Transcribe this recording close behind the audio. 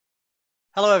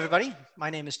Hello, everybody. My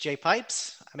name is Jay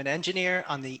Pipes. I'm an engineer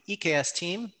on the EKS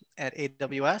team at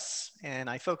AWS, and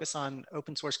I focus on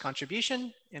open source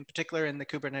contribution, in particular in the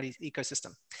Kubernetes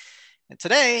ecosystem. And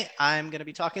today, I'm going to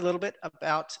be talking a little bit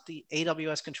about the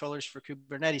AWS Controllers for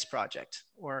Kubernetes project,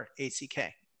 or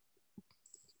ACK.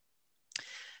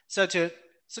 So to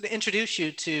introduce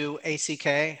you to ACK,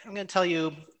 I'm going to tell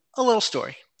you a little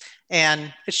story,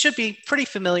 and it should be pretty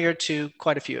familiar to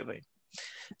quite a few of you.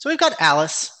 So we've got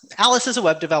Alice. Alice is a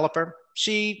web developer.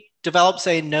 She develops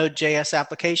a Node.js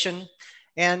application,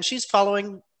 and she's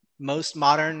following most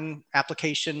modern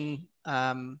application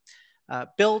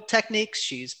build techniques.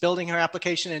 She's building her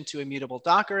application into immutable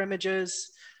Docker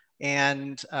images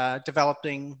and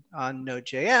developing on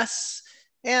Node.js.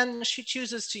 And she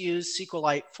chooses to use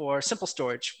SQLite for simple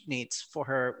storage needs for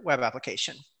her web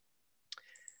application.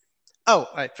 Oh,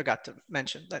 I forgot to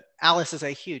mention that Alice is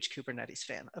a huge Kubernetes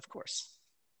fan, of course.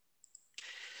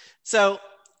 So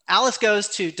Alice goes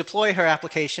to deploy her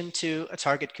application to a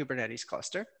target Kubernetes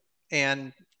cluster.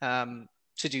 And to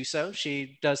do so,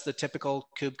 she does the typical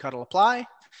kubectl apply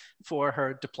for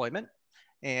her deployment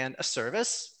and a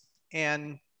service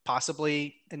and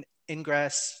possibly an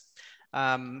ingress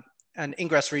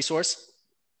resource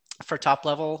for top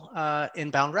level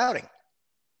inbound routing.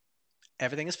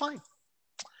 Everything is fine.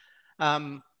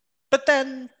 But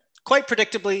then quite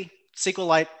predictably,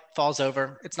 SQLite falls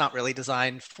over. It's not really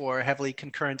designed for heavily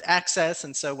concurrent access.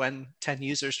 And so when 10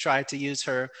 users try to use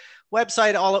her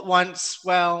website all at once,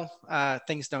 well,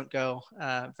 things don't go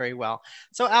very well.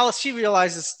 So Alice, she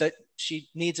realizes that she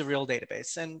needs a real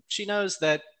database. And she knows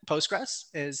that Postgres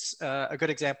is a good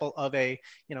example of a,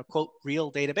 quote, real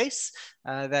database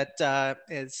that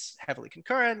is heavily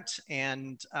concurrent.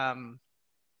 And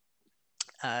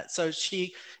so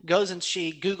she goes and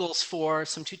she Googles for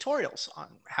some tutorials on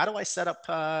how do I set up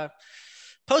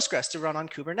Postgres to run on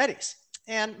Kubernetes.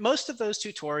 And most of those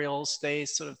tutorials, they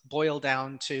sort of boil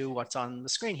down to what's on the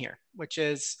screen here, which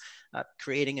is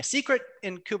creating a secret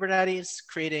in Kubernetes,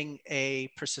 creating a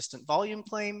persistent volume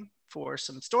claim for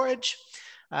some storage,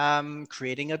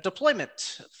 creating a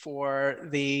deployment for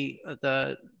the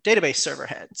database server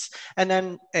heads, and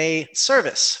then a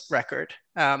service record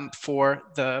for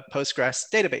the Postgres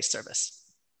database service.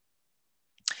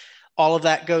 All of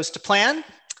that goes to plan,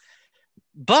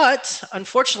 but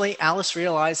unfortunately, Alice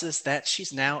realizes that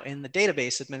she's now in the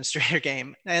database administrator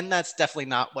game, and that's definitely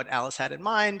not what Alice had in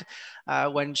mind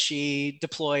when she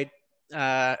deployed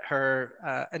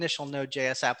her initial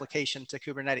Node.js application to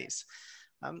Kubernetes.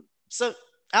 So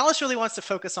Alice really wants to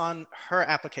focus on her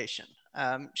application.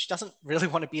 She doesn't really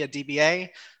want to be a DBA.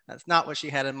 That's not what she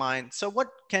had in mind. So what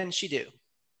can she do?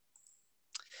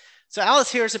 So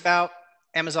Alice hears about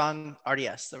Amazon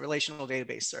RDS, the relational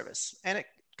database service. And it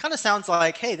kind of sounds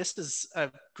like, hey, this is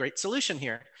a great solution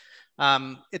here.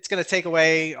 It's going to take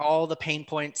away all the pain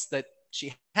points that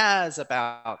she has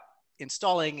about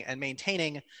installing and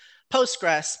maintaining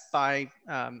Postgres by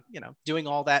doing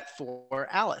all that for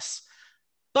Alice.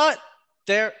 But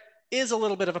there is a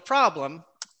little bit of a problem.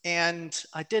 And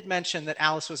I did mention that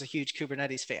Alice was a huge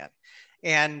Kubernetes fan.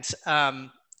 And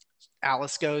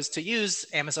Alice goes to use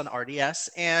Amazon RDS,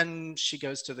 and she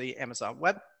goes to the Amazon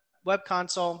web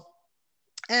console,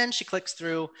 and she clicks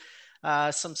through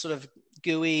some sort of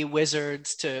GUI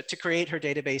wizards to create her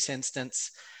database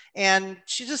instance. And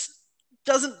she just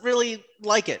doesn't really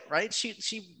like it, right?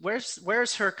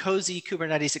 Where's her cozy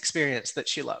Kubernetes experience that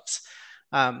she loves?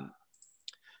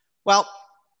 Well,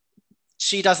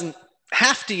 she doesn't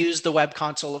have to use the web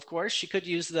console, of course. She could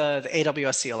use the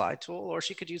AWS CLI tool, or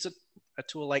she could use a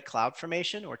tool like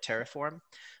CloudFormation or Terraform.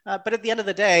 But at the end of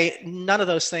the day, none of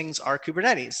those things are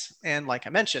Kubernetes. And like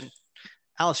I mentioned,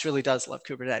 Alice really does love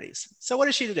Kubernetes. So what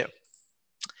is she to do?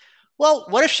 Well,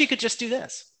 what if she could just do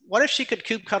this? What if she could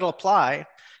kubectl apply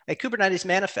a Kubernetes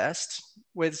manifest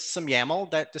with some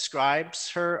YAML that describes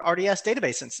her RDS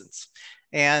database instance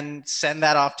and send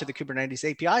that off to the Kubernetes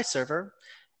API server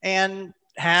and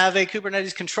have a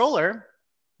Kubernetes controller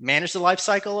manage the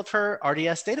lifecycle of her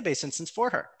RDS database instance for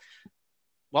her?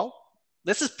 Well,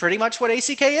 this is pretty much what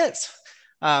ACK is.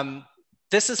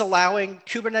 This is allowing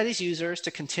Kubernetes users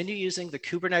to continue using the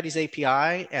Kubernetes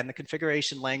API and the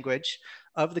configuration language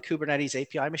of the Kubernetes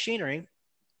API machinery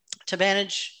to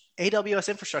manage AWS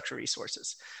infrastructure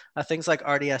resources, things like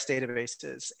RDS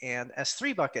databases and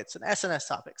S3 buckets and SNS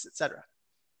topics, et cetera.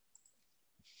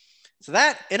 So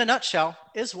that, in a nutshell,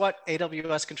 is what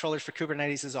AWS Controllers for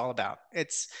Kubernetes is all about.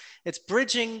 It's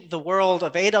bridging the world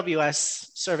of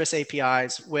AWS service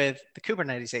APIs with the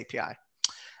Kubernetes API.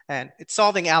 And it's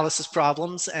solving Alice's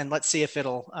problems, and let's see if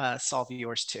it'll solve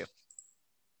yours too.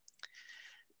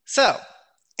 So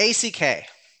ACK,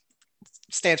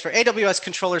 stands for AWS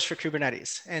Controllers for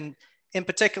Kubernetes. And in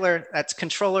particular, that's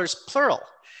controllers plural.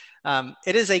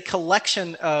 It is a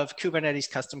collection of Kubernetes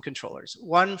custom controllers,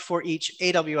 one for each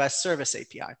AWS service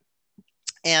API.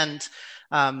 And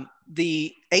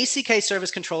the ACK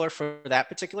service controller for that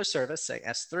particular service, say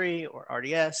S3 or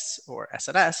RDS or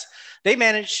SNS, they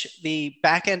manage the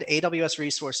backend AWS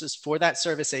resources for that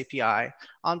service API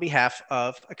on behalf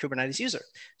of a Kubernetes user.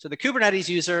 So the Kubernetes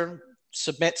user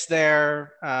submits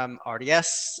their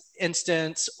RDS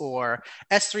instance or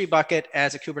S3 bucket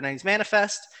as a Kubernetes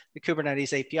manifest. The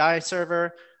Kubernetes API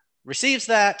server receives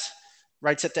that,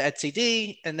 writes it to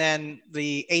etcd, and then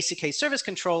the ACK service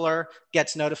controller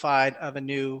gets notified of a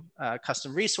new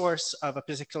custom resource of a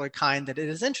particular kind that it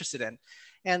is interested in.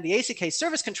 And the ACK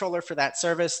service controller for that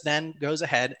service then goes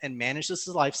ahead and manages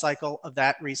the lifecycle of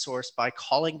that resource by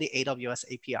calling the AWS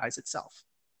APIs itself.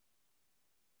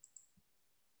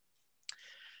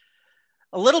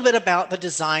 A little bit about the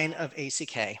design of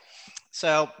ACK.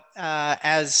 So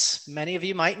as many of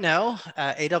you might know,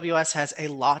 AWS has a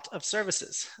lot of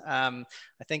services. I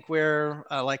think we're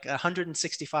like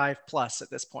 165 plus at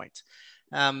this point.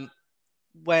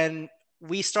 When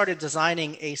we started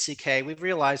designing ACK, we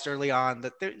realized early on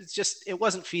that it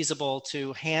wasn't feasible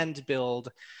to hand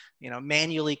build,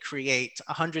 manually create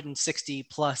 160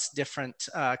 plus different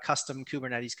custom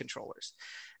Kubernetes controllers.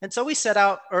 And so we set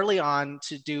out early on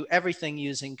to do everything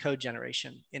using code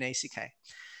generation in ACK.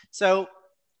 So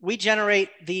we generate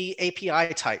the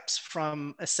API types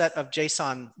from a set of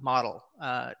JSON model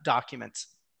documents.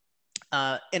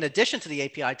 In addition to the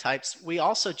API types, we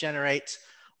also generate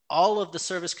all of the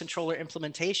service controller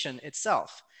implementation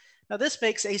itself. Now, this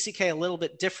makes ACK a little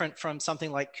bit different from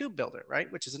something like KubeBuilder,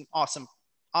 right? Which is an awesome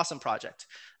project.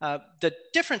 The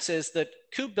difference is that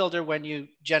KubeBuilder, when you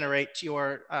generate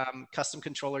your custom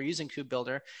controller using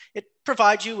KubeBuilder, it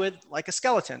provides you with like a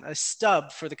skeleton, a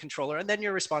stub for the controller, and then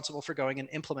you're responsible for going and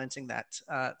implementing that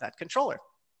controller.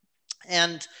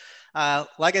 And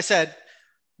like I said,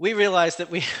 we realized that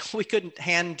we couldn't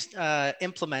hand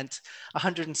implement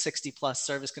 160 plus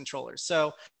service controllers.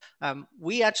 So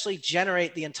we actually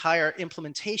generate the entire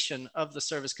implementation of the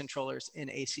service controllers in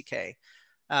ACK.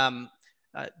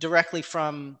 Directly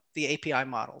from the API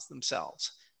models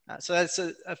themselves. So that's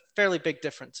a fairly big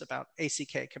difference about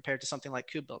ACK compared to something like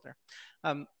KubeBuilder.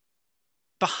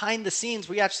 Behind the scenes,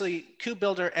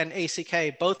 KubeBuilder and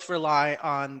ACK both rely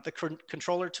on the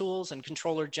controller tools and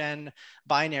controller gen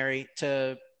binary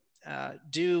to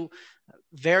do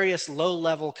various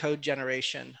low-level code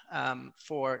generation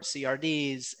for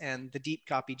CRDs and the deep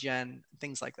copy gen,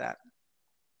 things like that.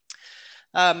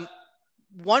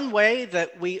 One way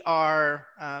that we are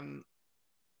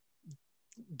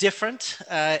different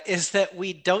is that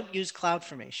we don't use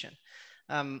CloudFormation.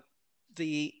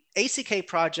 The ACK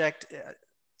project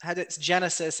had its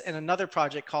genesis in another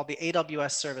project called the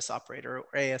AWS Service Operator, or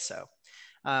ASO.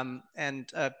 And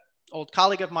an old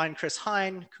colleague of mine, Chris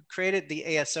Hine, who created the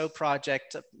ASO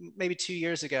project maybe 2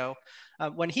 years ago,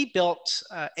 when he built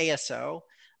ASO,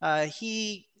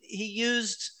 he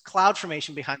used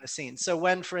CloudFormation behind the scenes. So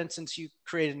when, for instance, you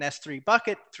create an S3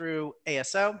 bucket through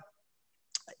ASO,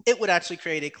 it would actually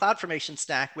create a CloudFormation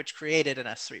stack, which created an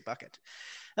S3 bucket.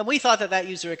 And we thought that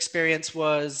user experience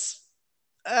was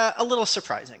a little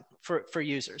surprising for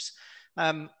users.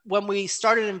 When we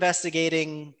started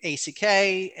investigating ACK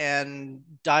and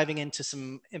diving into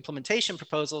some implementation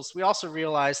proposals, we also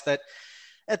realized that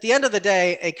at the end of the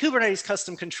day, a Kubernetes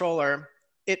custom controller,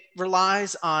 it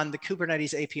relies on the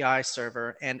Kubernetes API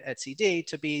server and etcd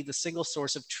to be the single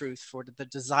source of truth for the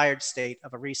desired state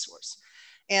of a resource.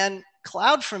 And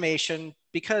CloudFormation,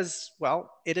 because,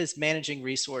 well, it is managing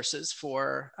resources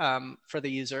for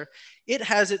the user, it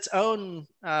has its own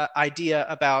idea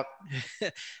about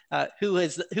who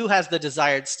has the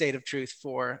desired state of truth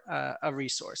for a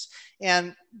resource.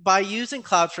 And by using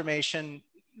CloudFormation,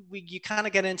 you kind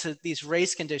of get into these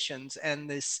race conditions and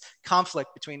this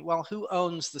conflict between, well, who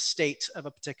owns the state of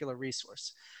a particular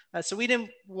resource? So we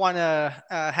didn't want to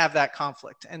have that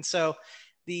conflict. And so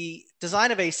the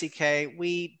design of ACK,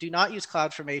 we do not use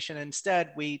CloudFormation.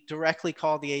 Instead, we directly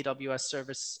call the AWS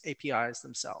service APIs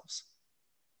themselves.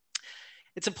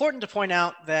 It's important to point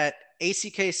out that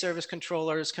ACK service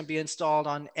controllers can be installed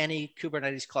on any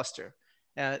Kubernetes cluster.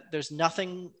 There's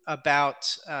nothing about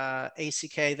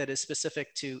ACK that is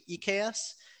specific to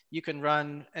EKS. You can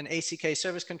run an ACK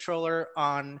service controller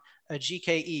on a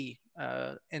GKE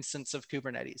instance of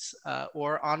Kubernetes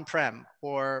or on-prem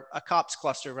or a COPS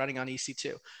cluster running on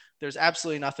EC2. There's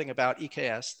absolutely nothing about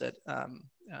EKS that,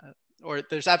 or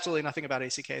there's absolutely nothing about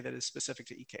ACK that is specific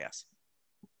to EKS.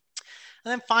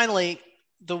 And then finally,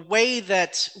 the way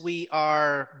that we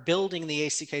are building the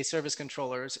ACK service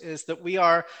controllers is that we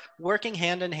are working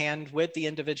hand in hand with the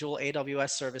individual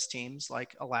AWS service teams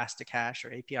like Elasticache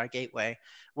or API Gateway,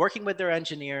 working with their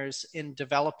engineers in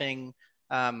developing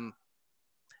the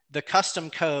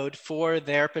custom code for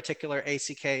their particular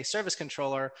ACK service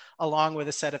controller, along with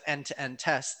a set of end-to-end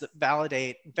tests that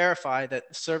validate, verify that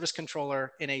the service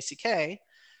controller in ACK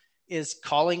is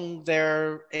calling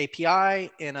their API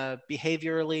in a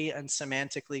behaviorally and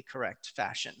semantically correct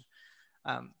fashion.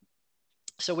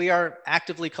 So we are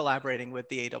actively collaborating with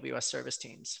the AWS service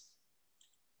teams.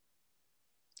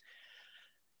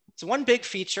 So one big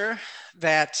feature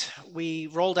that we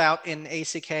rolled out in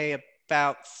ACK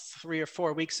about 3 or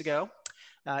 4 weeks ago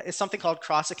is something called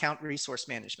cross-account resource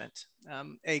management.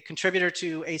 A contributor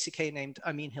to ACK named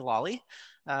Amin Hilali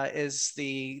is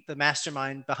the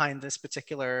mastermind behind this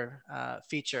particular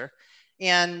feature.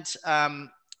 And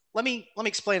let me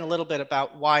explain a little bit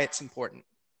about why it's important.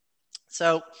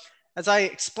 So as I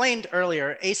explained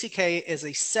earlier, ACK is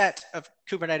a set of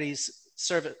Kubernetes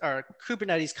service or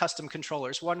Kubernetes custom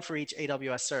controllers, one for each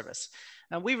AWS service.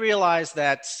 And we realize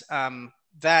that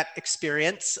that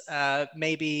experience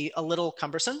may be a little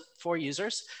cumbersome for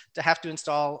users to have to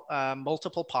install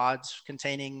multiple pods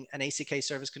containing an ACK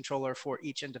service controller for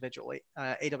each individual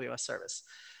AWS service.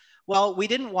 Well, we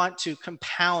didn't want to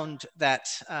compound that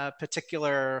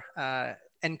particular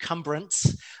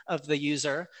encumbrance of the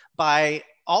user by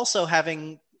also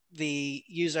having the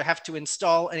user have to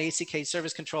install an ACK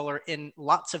service controller in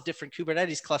lots of different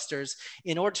Kubernetes clusters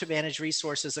in order to manage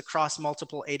resources across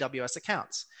multiple AWS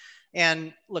accounts.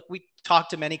 And look, we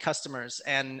talked to many customers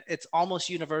and it's almost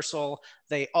universal.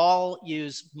 They all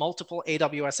use multiple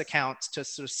AWS accounts to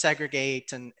sort of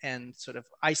segregate and sort of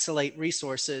isolate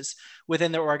resources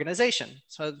within their organization.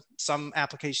 So some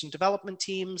application development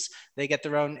teams, they get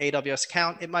their own AWS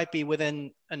account. It might be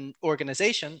within an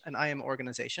organization, an IAM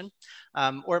organization,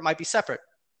 or it might be separate.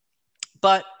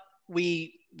 But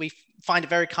we find it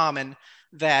very common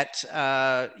that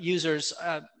users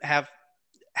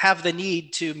have the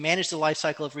need to manage the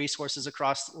lifecycle of resources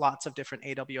across lots of different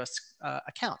AWS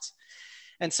accounts.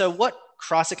 And so what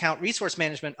cross-account resource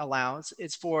management allows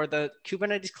is for the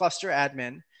Kubernetes cluster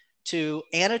admin to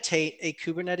annotate a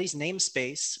Kubernetes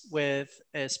namespace with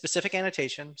a specific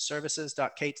annotation,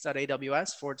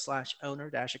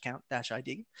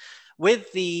 services.k8.aws/owner-account-id,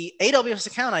 with the AWS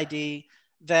account ID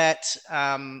that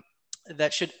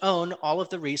should own all of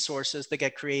the resources that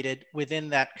get created within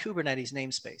that Kubernetes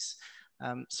namespace.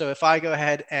 So if I go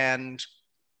ahead and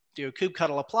do a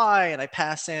kubectl apply and I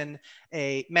pass in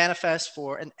a manifest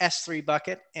for an S3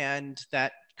 bucket and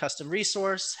that custom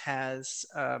resource has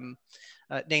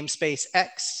namespace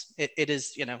X, it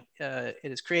is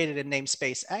created in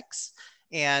namespace X,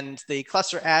 and the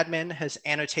cluster admin has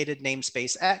annotated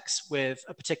namespace X with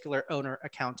a particular owner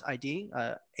account ID,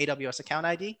 AWS account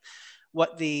ID.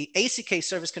 What the ACK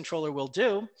service controller will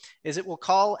do is it will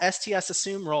call STS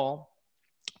assume role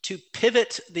to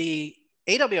pivot the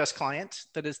AWS client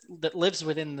that lives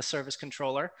within the service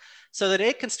controller so that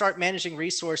it can start managing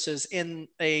resources in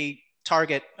a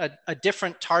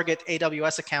different target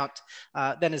AWS account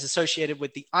than is associated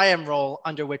with the IAM role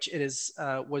under which it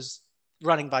was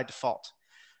running by default.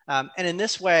 And in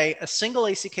this way, a single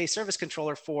ACK service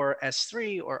controller for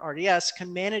S3 or RDS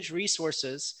can manage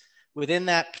resources within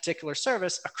that particular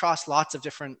service across lots of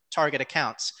different target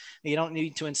accounts. You don't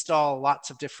need to install lots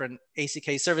of different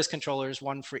ACK service controllers,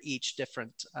 one for each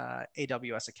different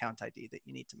AWS account ID that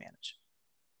you need to manage.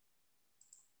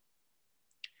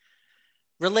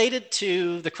 Related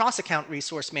to the cross-account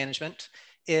resource management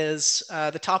is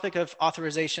the topic of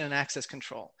authorization and access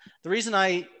control. The reason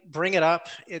I bring it up,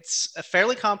 it's a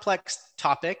fairly complex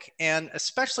topic, and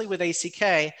especially with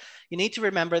ACK, you need to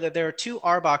remember that there are two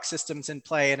RBAC systems in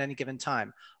play at any given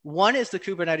time. One is the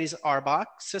Kubernetes RBAC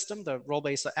system, the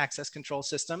role-based access control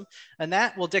system, and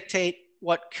that will dictate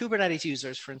what Kubernetes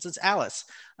users, for instance, Alice,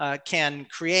 can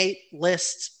create,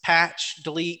 list, patch,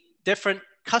 delete different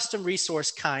custom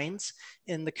resource kinds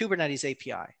in the Kubernetes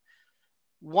API.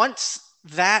 Once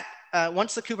the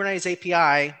Kubernetes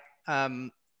API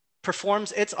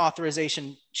performs its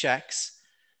authorization checks,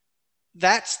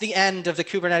 that's the end of the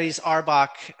Kubernetes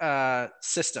RBAC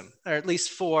system, or at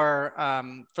least for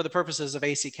the purposes of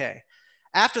ACK.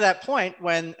 After that point,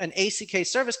 when an ACK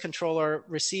service controller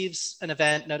receives an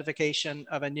event notification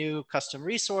of a new custom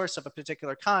resource of a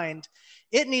particular kind,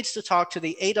 it needs to talk to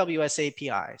the AWS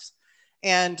APIs.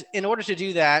 And in order to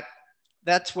do that,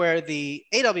 that's where the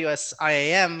AWS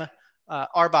IAM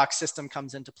RBAC system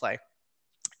comes into play.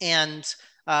 And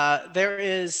there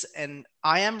is an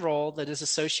IAM role that is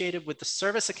associated with the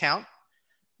service account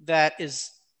that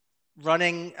is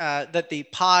running, that the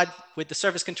pod with the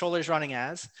service controller is running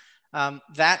as.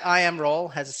 That IAM role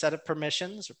has a set of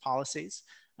permissions or policies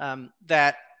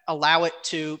that allow it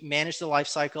to manage the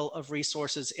lifecycle of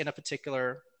resources in a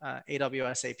particular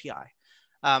AWS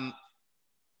API.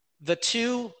 The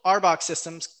two RBOX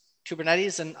systems,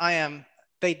 Kubernetes and IAM,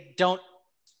 they don't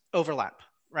overlap,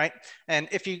 right? And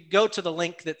if you go to the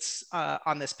link that's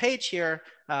on this page here,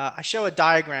 I show a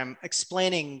diagram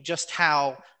explaining just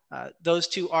how those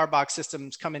two RBOX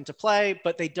systems come into play,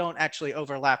 but they don't actually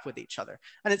overlap with each other.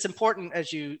 And it's important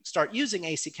as you start using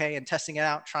ACK and testing it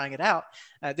out, trying it out,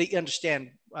 that you understand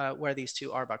where these two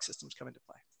RBOX systems come into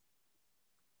play.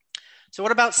 So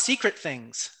what about secret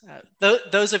things?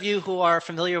 Those of you who are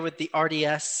familiar with the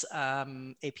RDS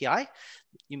API,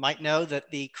 you might know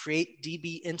that the create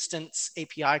DB instance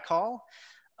API call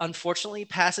unfortunately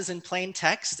passes in plain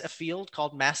text a field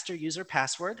called master user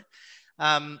password.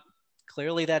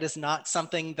 Clearly, that is not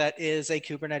something that is a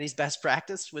Kubernetes best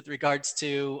practice with regards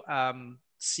to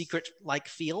secret-like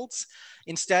fields.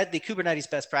 Instead, the Kubernetes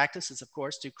best practice is, of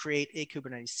course, to create a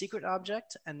Kubernetes secret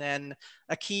object and then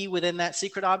a key within that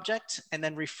secret object, and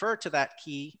then refer to that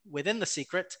key within the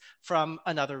secret from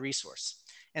another resource.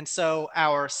 And so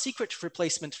our secret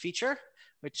replacement feature,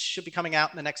 which should be coming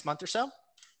out in the next month or so,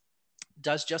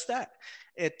 does just that.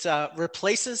 It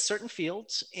replaces certain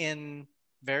fields in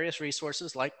various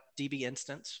resources like DB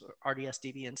instance or RDS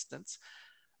DB instance,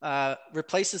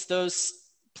 replaces those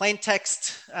plain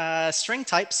text string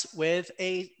types with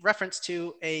a reference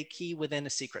to a key within a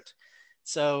secret.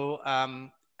 So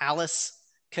Alice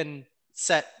can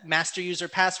set master user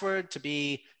password to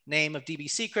be name of DB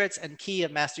secrets and key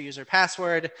of master user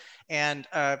password, and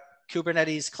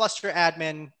Kubernetes cluster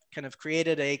admin kind of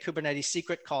created a Kubernetes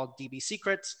secret called DB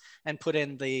secrets and put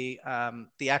in the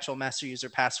actual master user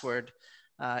password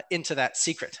into that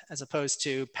secret, as opposed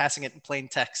to passing it in plain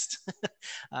text,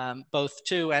 both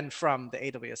to and from the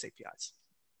AWS APIs.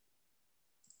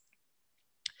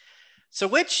 So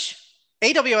which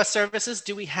AWS services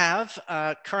do we have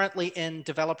currently in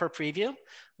developer preview?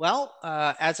 Well,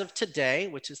 as of today,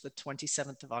 which is the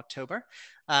 27th of October,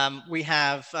 we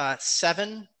have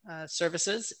 7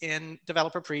 services in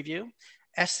developer preview: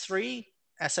 S3,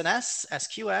 SNS,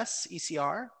 SQS,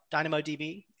 ECR,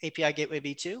 DynamoDB, API Gateway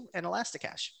v2, and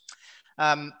Elasticache.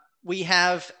 We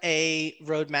have a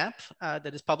roadmap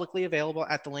that is publicly available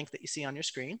at the link that you see on your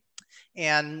screen.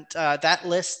 And that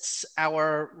lists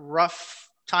our rough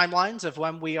timelines of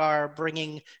when we are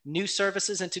bringing new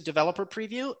services into developer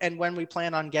preview and when we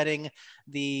plan on getting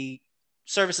the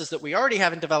services that we already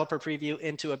have in developer preview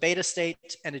into a beta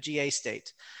state and a GA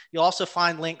state. You'll also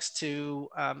find links to,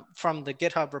 from the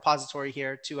GitHub repository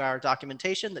here, to our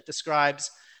documentation that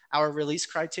describes our release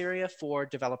criteria for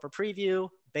developer preview,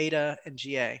 beta, and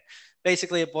GA.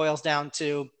 Basically, it boils down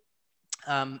to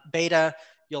beta.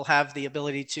 You'll have the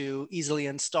ability to easily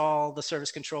install the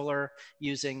service controller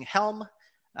using Helm.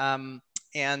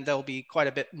 And there'll be quite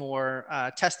a bit more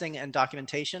testing and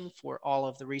documentation for all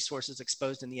of the resources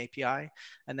exposed in the API.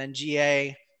 And then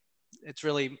GA, it's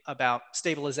really about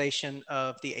stabilization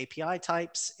of the API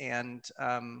types and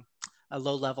a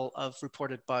low level of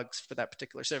reported bugs for that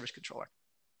particular service controller.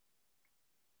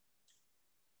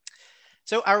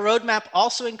 So our roadmap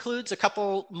also includes a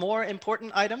couple more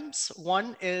important items.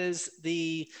 One is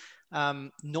the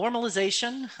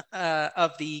normalization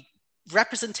of the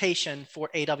representation for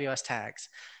AWS tags.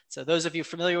 So those of you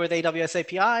familiar with AWS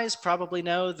APIs probably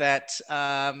know that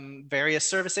various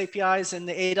service APIs in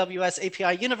the AWS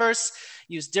API universe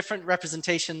use different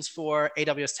representations for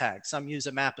AWS tags. Some use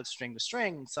a map of string to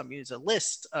string, some use a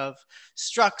list of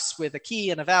structs with a key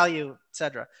and a value,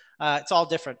 etc. It's all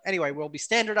different. Anyway, we'll be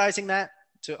standardizing that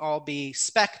to all be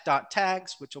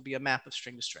spec.tags, which will be a map of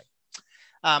string to string.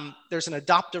 There's an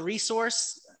adopt a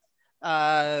resource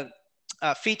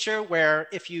feature where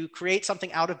if you create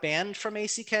something out of band from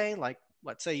ACK, like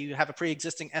let's say you have a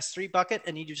pre-existing S3 bucket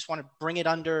and you just want to bring it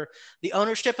under the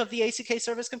ownership of the ACK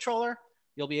service controller,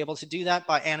 you'll be able to do that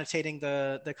by annotating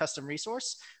the custom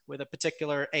resource with a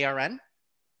particular ARN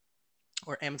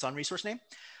or Amazon resource name.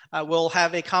 We'll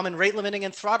have a common rate limiting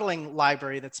and throttling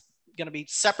library that's going to be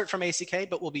separate from ACK,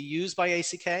 but will be used by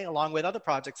ACK along with other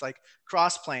projects like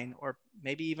Crossplane, or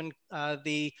maybe even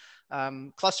the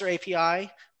cluster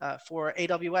API for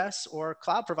AWS or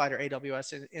cloud provider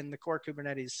AWS in the core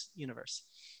Kubernetes universe.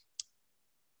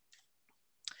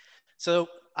 So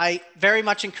I very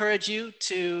much encourage you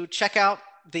to check out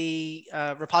the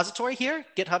repository here,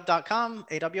 github.com,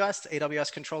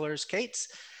 AWS Controllers, Kates.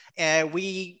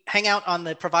 We hang out on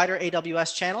the provider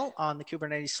AWS channel on the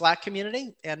Kubernetes Slack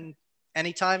community. And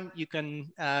anytime you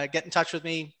can get in touch with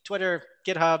me, Twitter,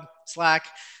 GitHub, Slack.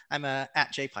 I'm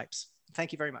at jpipes.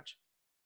 Thank you very much.